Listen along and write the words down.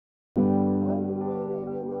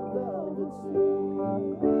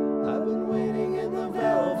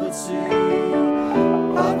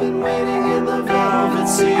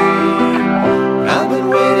see. I've been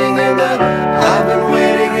waiting in the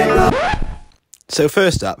So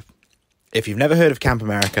first up, if you've never heard of Camp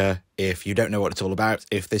America, if you don't know what it's all about,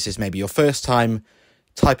 if this is maybe your first time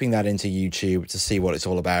typing that into YouTube to see what it's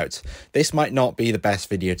all about, this might not be the best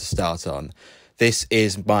video to start on. This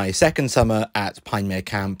is my second summer at Pinemere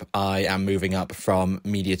Camp. I am moving up from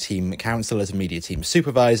media team councillor to media team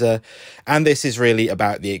supervisor, and this is really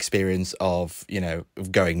about the experience of,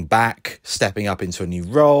 going back, stepping up into a new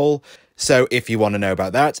role. So if you want to know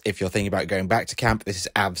about that, if you're thinking about going back to camp, this is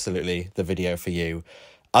absolutely the video for you.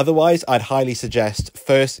 Otherwise, I'd highly suggest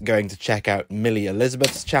first going to check out Millie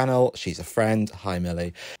Elizabeth's channel. She's a friend. Hi,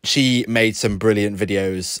 Millie. She made some brilliant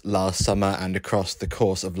videos last summer and across the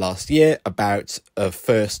course of last year about a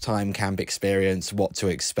first-time camp experience, what to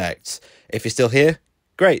expect. If you're still here,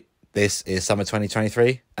 great. This is summer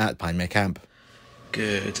 2023 at Pinemere Camp.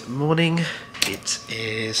 Good morning. It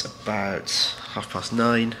is about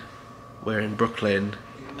 9:30. We're in Brooklyn,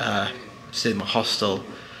 still in my hostel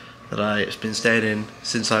that I've been staying in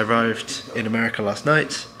since I arrived in America last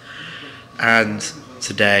night, and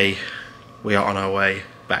today we are on our way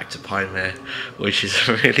back to Pinemere, which is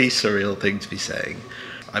a really surreal thing to be saying.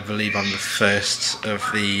 I believe I'm the first of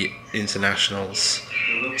the internationals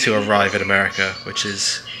to arrive in America, which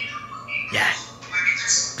is,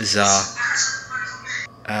 bizarre.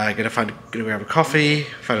 Gonna grab a coffee,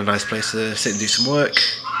 find a nice place to sit and do some work,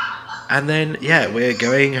 and then we're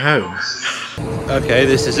going home. Okay,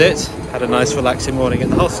 this is it. Had a nice relaxing morning at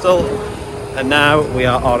the hostel, and now we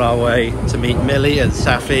are on our way to meet Millie and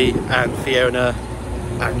Safi and Fiona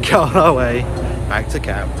and go on our way back to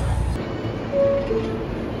camp.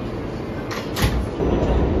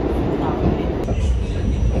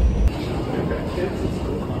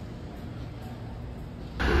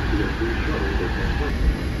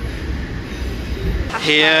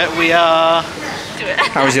 Here we are.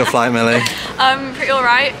 How was your flight, Millie? Pretty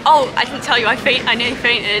alright. Oh, I didn't tell you, I nearly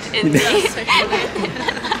fainted in the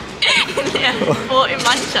airport in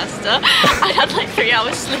Manchester. I had like 3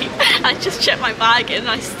 hours sleep. I just checked my bag in and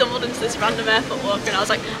I stumbled into this random airport walk and I was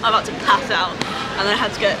like, I'm about to pass out. And then I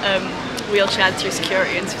had to get wheelchaired through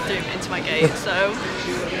security into my gate, so...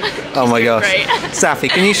 Oh my gosh. Great. Safi,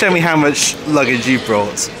 can you show me how much luggage you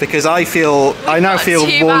brought? Because I now feel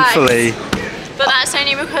woefully... But that's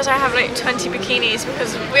only because I have like 20 bikinis,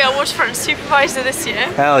 because we are waterfront supervisor this year.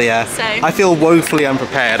 Hell yeah. So. I feel woefully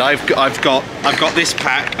unprepared. I've got this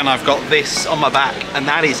pack and I've got this on my back and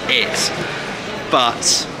that is it.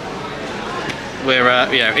 But we're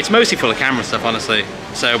it's mostly full of camera stuff, honestly.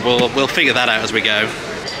 So we'll figure that out as we go.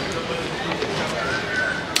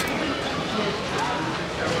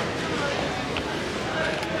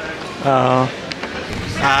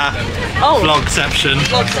 Vlogception.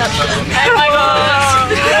 Vlogception. Oh my god.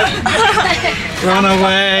 Run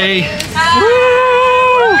away.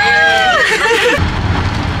 Woo!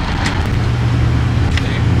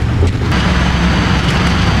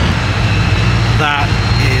 That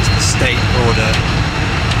is the state border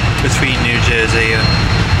between New Jersey and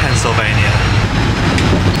Pennsylvania.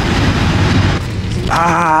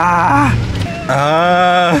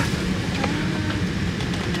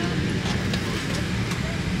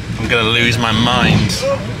 I'm gonna lose my mind.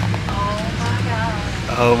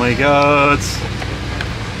 Oh my god.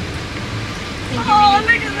 Oh,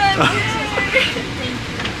 look at that.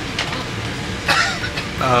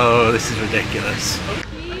 Oh, this is ridiculous.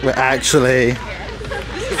 We're actually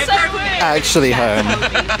home.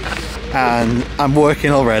 And I'm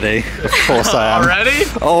working already. Of course I am. Already?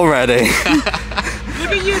 Already.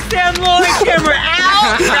 Look at you, Sam Lloyd. Camera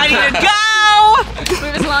out. Ready to go.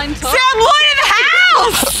 Move his line top. Sam Lloyd in the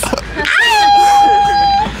house.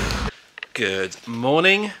 Good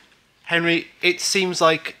morning. Henry, it seems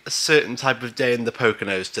like a certain type of day in the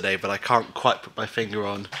Poconos today, but I can't quite put my finger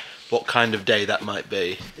on what kind of day that might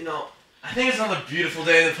be. You know, I think it's another beautiful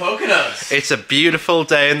day in the Poconos. It's a beautiful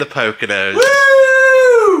day in the Poconos.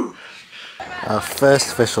 Woo! Our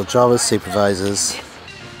first official job as supervisors.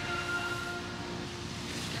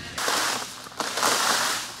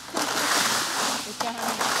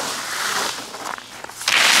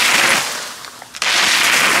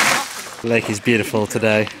 The lake is beautiful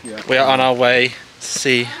today. We are on our way to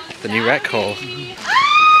see the new rec hall.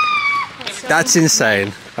 That's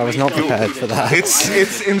insane. I was not prepared for that. It's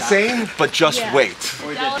insane, but just wait.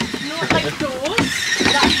 Wait.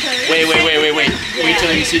 Wait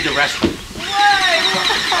till you see the restaurant.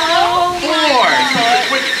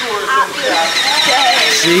 Quick tour.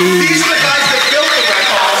 These are the guys that built the rec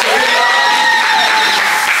hall.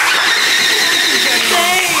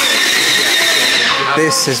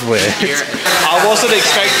 This is weird. I wasn't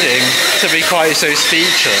expecting to be quite so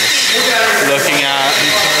speechless looking at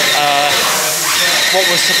what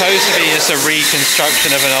was supposed to be just a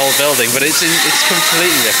reconstruction of an old building, but it's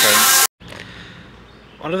completely different.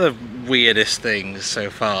 One of the weirdest things so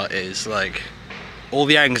far is like all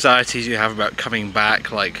the anxieties you have about coming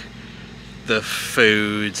back, like the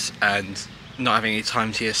food and not having any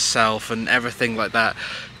time to yourself and everything like that,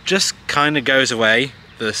 just kind of goes away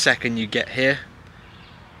the second you get here.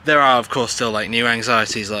 There are of course still like new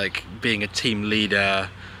anxieties like being a team leader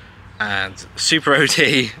and super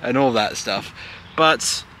OT and all that stuff,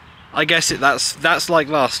 but I guess that's like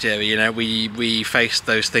last year, you know, we faced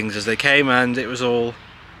those things as they came and it was all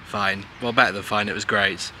fine. Well, better than fine, it was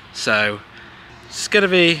great. So it's gonna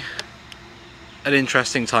be an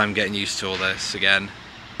interesting time getting used to all this again.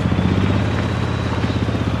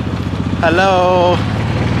 Hello!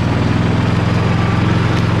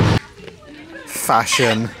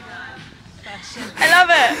 Fashion. I love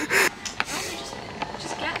it.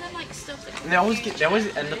 Just get them like stuff that They always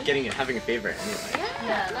end up having a favorite anyway.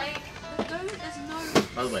 yeah, like there's no.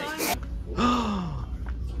 By the way.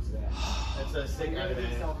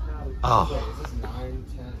 Oh.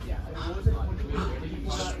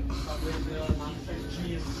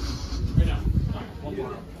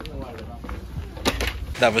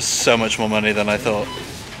 That was so much more money than I thought.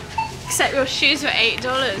 Except your shoes were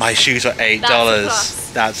 $8. My shoes were $8.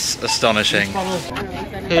 That's That's astonishing.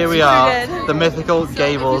 Here we are, the mythical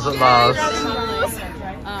Gables at last.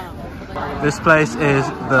 This place is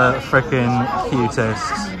the frickin'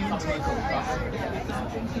 cutest.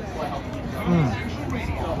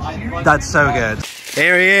 That's so good.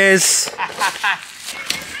 Here he is.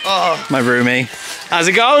 Oh, my roomie. How's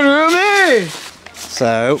it going, roomie?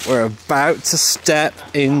 So we're about to step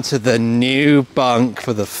into the new bunk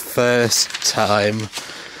for the first time.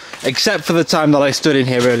 Except for the time that I stood in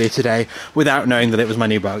here earlier today without knowing that it was my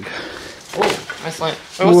new bunk. Oh, nice line.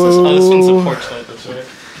 Oh, what's this? Oh, this one's a porch light, that's right.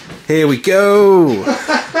 Here we go.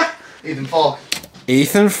 Ethan Falk.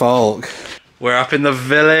 Ethan Falk. We're up in the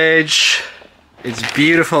village. It's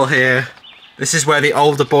beautiful here. This is where the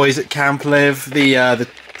older boys at camp live.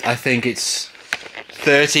 I think it's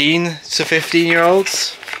 13 to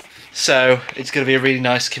 15-year-olds. So it's going to be a really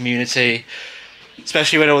nice community,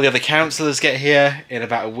 especially when all the other councillors get here in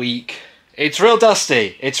about a week. It's real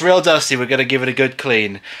dusty. It's real dusty. We're going to give it a good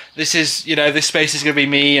clean. This is, you know, this space is going to be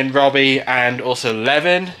me and Robbie and also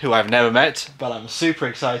Levin, who I've never met, but I'm super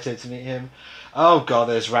excited to meet him. Oh god,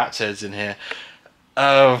 there's rat turds in here.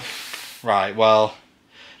 Oh, right, well,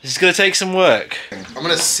 this is going to take some work. I'm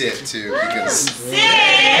gonna sit too because the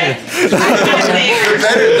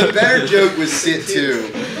better joke was sit too.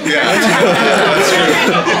 Yeah.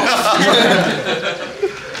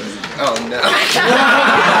 Oh no.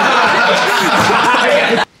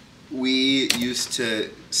 We used to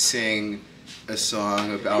sing a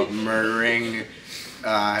song about murdering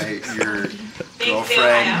your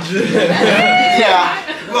girlfriend. Yeah.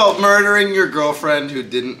 Well, murdering your girlfriend who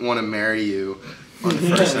didn't want to marry you on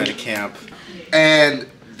the first night of camp. And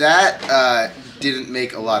that didn't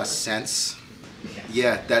make a lot of sense.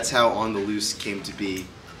 Yeah, that's how On the Loose came to be.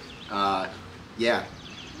 Yeah.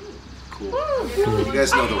 Cool. You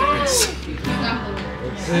guys know the words.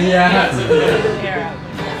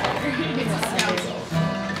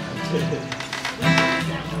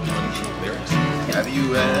 Have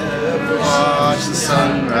you ever watched the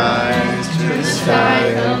sunrise to the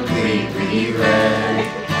sky completely red?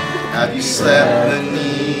 Have you slept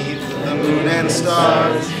beneath the moon and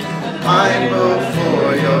stars, pine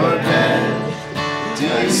before your bed? Do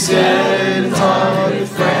you sit and talk with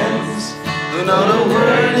friends, though not a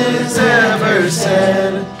word is ever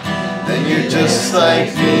said? Then you're just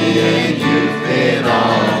like me and you've been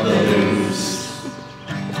on the loose.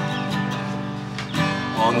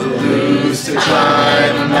 On the loose to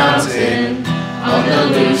climb a mountain, on the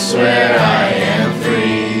loose where I am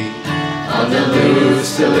free. On the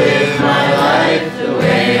loose to live my life the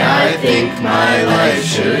way I think my life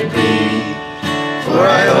should be. For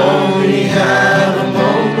I only have a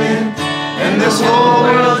moment and this whole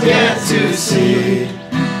world yet to see.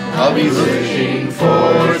 I'll be looking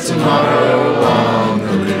for tomorrow on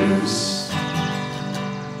the loose.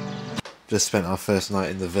 Just spent our first night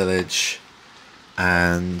in the village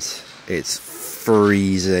and it's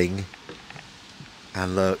freezing.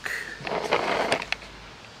 And look.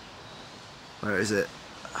 Where is it?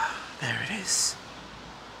 There it is.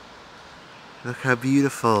 Look how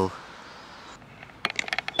beautiful.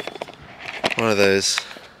 One of those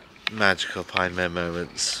magical Pinemere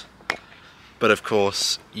moments. But of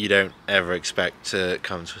course, you don't ever expect to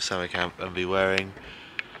come to a summer camp and be wearing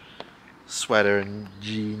sweater and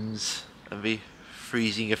jeans and be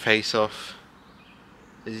freezing your face off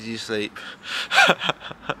as you sleep.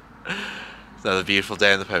 It's another beautiful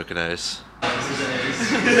day in the Poconos.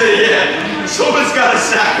 Yeah, someone's got to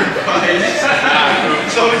sacrifice.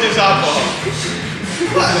 Someone just hop off.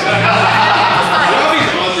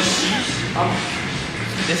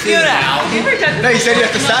 This is now. No, you said you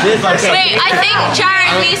have to sacrifice. Wait, I think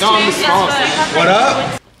Jared needs to move this way. What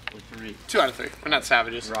up? 2 out of 3. We're not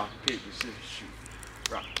savages. Rock, paper, scissors, shoot.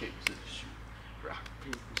 Rock, paper, scissors, shoot. Rock,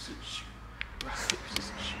 paper, scissors, shoot. Rock, paper,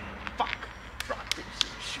 scissors, shoot. Fuck. Rock, paper,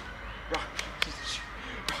 scissors, shoot. Rock, paper, scissors, shoot.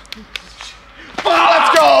 Rock, paper, scissors, shoot.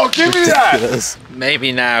 Let's go! Give me that!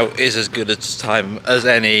 Maybe now is as good a time as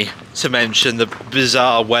any to mention the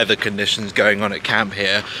bizarre weather conditions going on at camp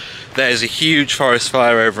here. There's a huge forest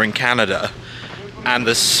fire over in Canada, and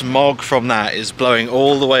the smog from that is blowing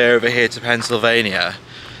all the way over here to Pennsylvania.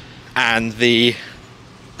 And the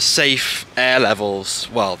safe air levels,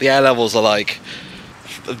 well, the air levels are like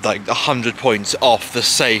 100 points off the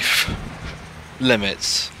safe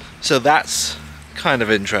limits. So that's kind of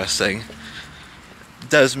interesting.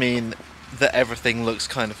 Does mean that everything looks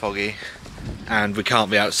kind of foggy and we can't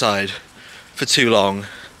be outside for too long.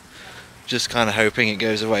 Just kind of hoping it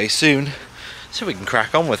goes away soon so we can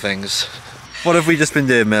crack on with things. What have we just been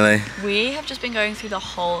doing, Millie? We have just been going through the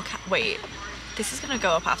whole wait, this is gonna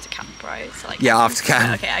go up after camp, right? So like, Yeah, after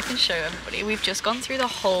camp. Okay, I can show everybody. We've just gone through the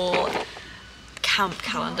whole camp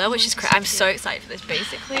calendar, which is I'm so excited for this.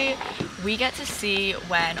 Basically, we get to see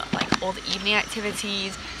when like all the evening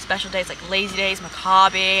activities, special days like lazy days,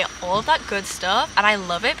 macabre, all of that good stuff, and I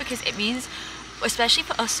love it because it means, especially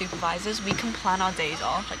for us supervisors, we can plan our days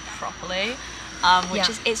off like properly, which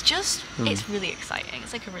is it's really exciting.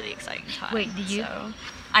 It's like a really exciting time. Wait, do you? So,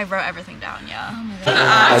 I wrote everything down, yeah.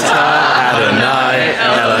 Adonai,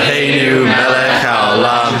 Eloheinu, melech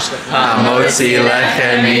haolam, hamotzi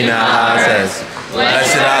lechem min haaretz.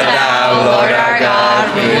 Blessed art thou, Lord our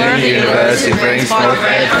God, ruler of the universe, who brings forth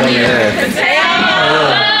bread from the earth.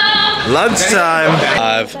 Lunchtime.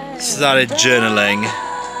 I've started journaling,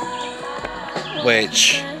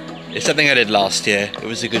 which is something I did last year. It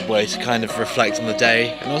was a good way to kind of reflect on the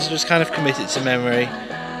day and also just kind of commit it to memory.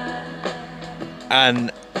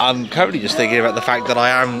 And I'm currently just thinking about the fact that I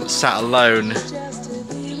am sat alone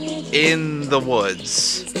in the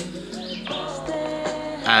woods,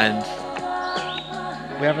 and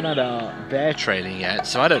we haven't had our bear training yet,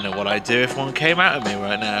 so I don't know what I'd do if one came out at me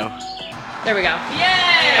right now. There we go.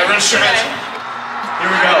 Yay! Everyone stretch. Here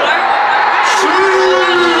we go.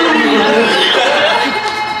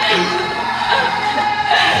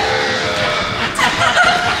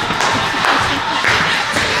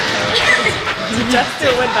 Just do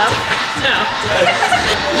it with them? No.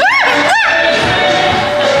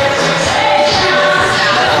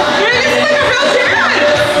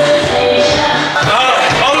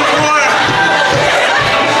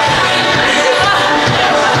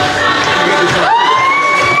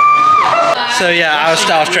 So yeah, our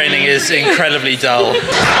staff training is incredibly dull.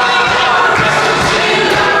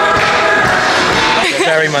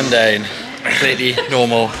 Very mundane, completely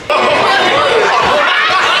normal.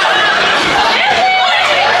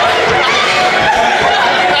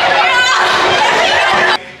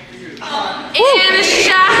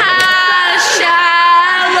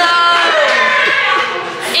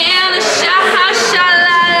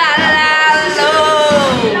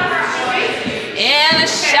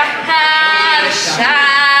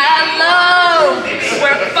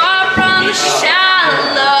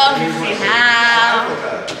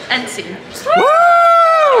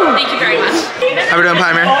 How we doing,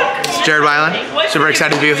 Pinemere? It's Jared Weiland. Super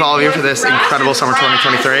excited to be with all of you for this incredible summer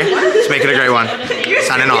 2023. Let's make it a great one.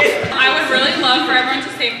 Signing off. I would really love for everyone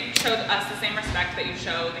to show us the same respect that you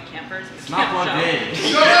show the campers. It's not plugged in.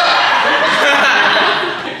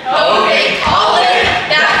 Okay, call it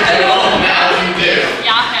Yahoo! Mountain Dew.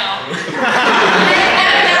 Yahoo!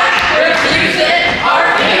 Refuse it,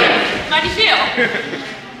 argue! How do you feel?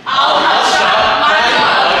 I'll hush up my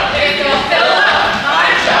love if you'll fill up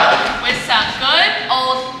my jug. With some good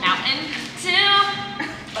old Mountain Dew.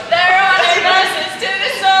 There are no verses to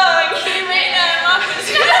the song. He made them up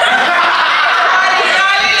his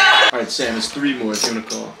Alright, Sam, it's 3 more if you want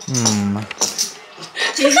to call.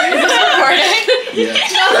 Is this recording? Yeah.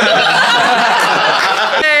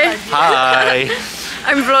 Hi.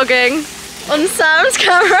 I'm vlogging on Sam's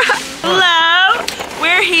camera. Hello,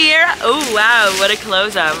 we're here. Oh wow, what a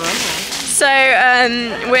close up. So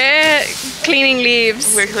we're cleaning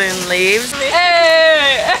leaves. We're cleaning leaves.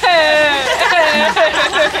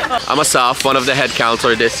 I'm Asaf, one of the head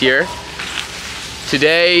counselor this year.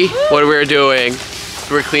 Today, what we're doing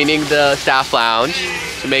So we're cleaning the staff lounge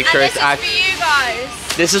to make sure it's for you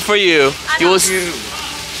guys. This is for you.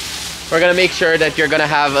 We're gonna make sure that you're gonna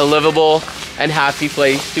have a livable and happy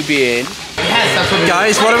place to be in.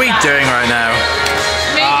 Guys, what are we doing right now?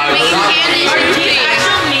 Making candy sushi.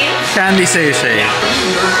 Candy sushi.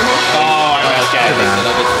 Oh, okay.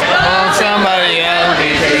 Oh, somebody else.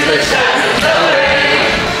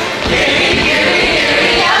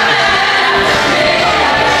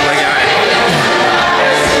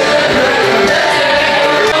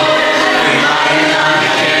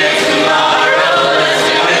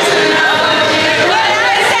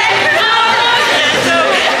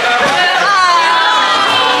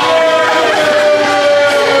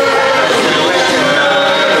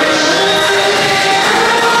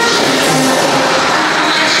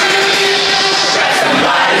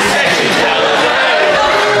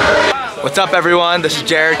 What's up everyone? This is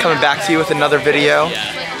Jared coming back to you with another video.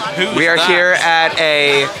 We are here at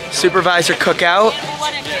a Supervisor cookout.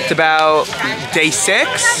 It's about day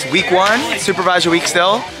 6, week 1, Supervisor week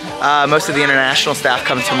still. Most of the international staff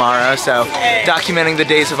come tomorrow, so documenting the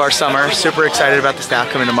days of our summer. Super excited about the staff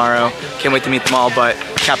coming tomorrow. Can't wait to meet them all, but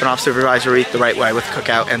capping off Supervisor week the right way with a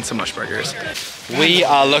cookout and some mush burgers. We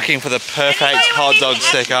are looking for the perfect hot dog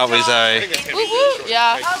stick, aren't we, Zoe?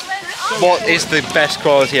 Yeah. What is the best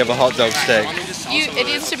quality of a hot dog stick? It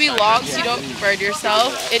needs to be long so you don't burn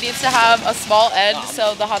yourself. It needs to have a small end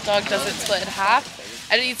so the hot dog doesn't split in half.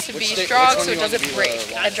 And it needs to be strong so it doesn't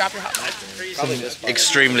break and drop your hot dog.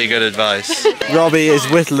 Extremely good advice. Robbie is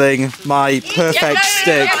whittling my perfect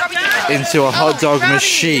stick into a hot dog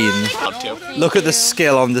machine. Look at the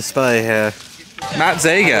skill on display here. Matt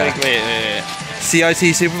Zager,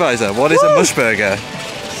 CIT Supervisor. What is a mush burger?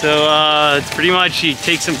 So it's pretty much you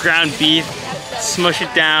take some ground beef, smush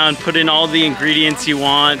it down, put in all the ingredients you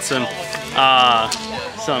want, some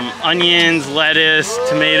onions, lettuce,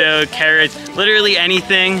 tomato, carrots, literally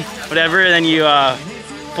anything, whatever. Then you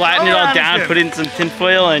flatten it all down, put it in some tin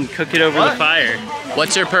foil, and cook it over the fire.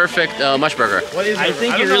 What's your perfect mush burger? I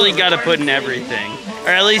think you really got to put in everything, or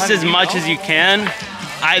at least as much as you can.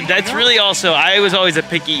 That's really also, I was always a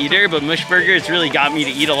picky eater, but mush burgers really got me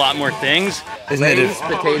to eat a lot more things. Lay's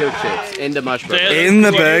potato chips in the mush burger. In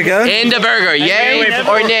the burger? In the burger, yay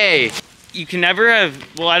or nay? You can never have,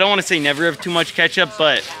 well, I don't want to say never have too much ketchup,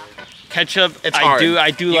 but ketchup, it's hard.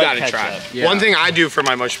 I do you like gotta ketchup. try. Yeah. One thing I do for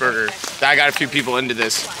my mush burger, that I got a few people into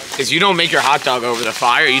this, is you don't make your hot dog over the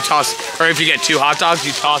fire. You toss, or if you get 2 hot dogs,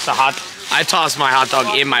 you toss I toss my hot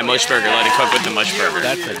dog in my mush burger, let it cook with the mush burger.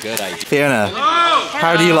 That's a good idea. Fiona,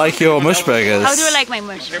 how do you like your mush burgers? How do I like my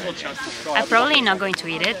mush burger? I'm probably not going to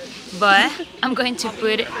eat it, but I'm going to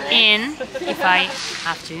put in, if I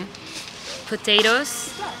have to,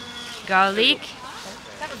 potatoes, garlic,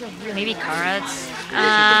 maybe carrots,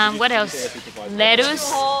 what else? Lettuce,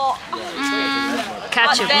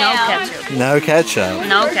 ketchup, no ketchup. No ketchup?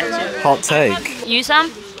 No ketchup. Hot take. You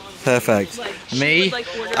some? Perfect. Me?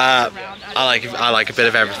 I like a bit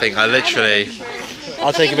of everything. I'll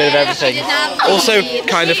take a bit of everything. Also,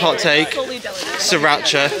 kind of hot take,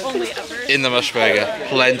 sriracha in the mush burger.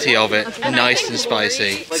 Plenty of it. Nice and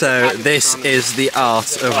spicy. So this is the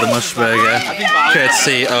art of the mush burger,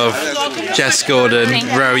 courtesy of Jess Gordon,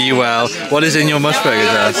 Row You Well. What is in your mush burger,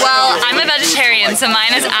 Jess? Well, I'm a vegetarian, so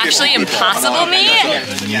mine is actually impossible meat.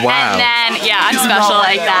 Wow. And then, yeah, I'm special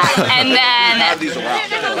like that. And then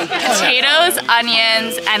potatoes,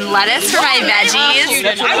 onions, and lettuce for my veggies.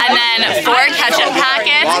 And then 4 ketchup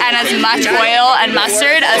packets and as much oil and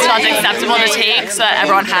mustard as felt acceptable to take so that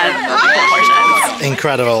everyone had equal portions.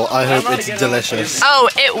 Incredible. I hope it's delicious. Oh,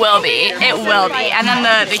 it will be. It will be. And then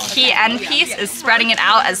the key end piece is spreading it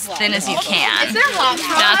out as thin as you can.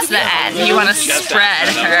 That's the end. You want to spread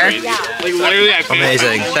her.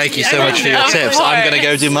 Amazing. Thank you so much for your tips. I'm going to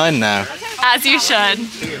go do mine now. As you should. I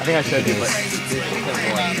think I showed you this.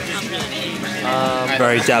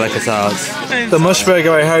 Very delicate art. The mush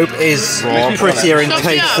burger, I hope, is prettier in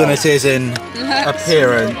taste than it is in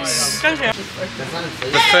appearance.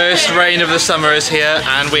 The first rain of the summer is here,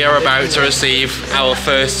 and we are about to receive our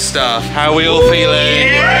first staff. How are we all feeling?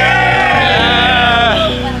 Yeah.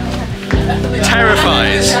 Terrified.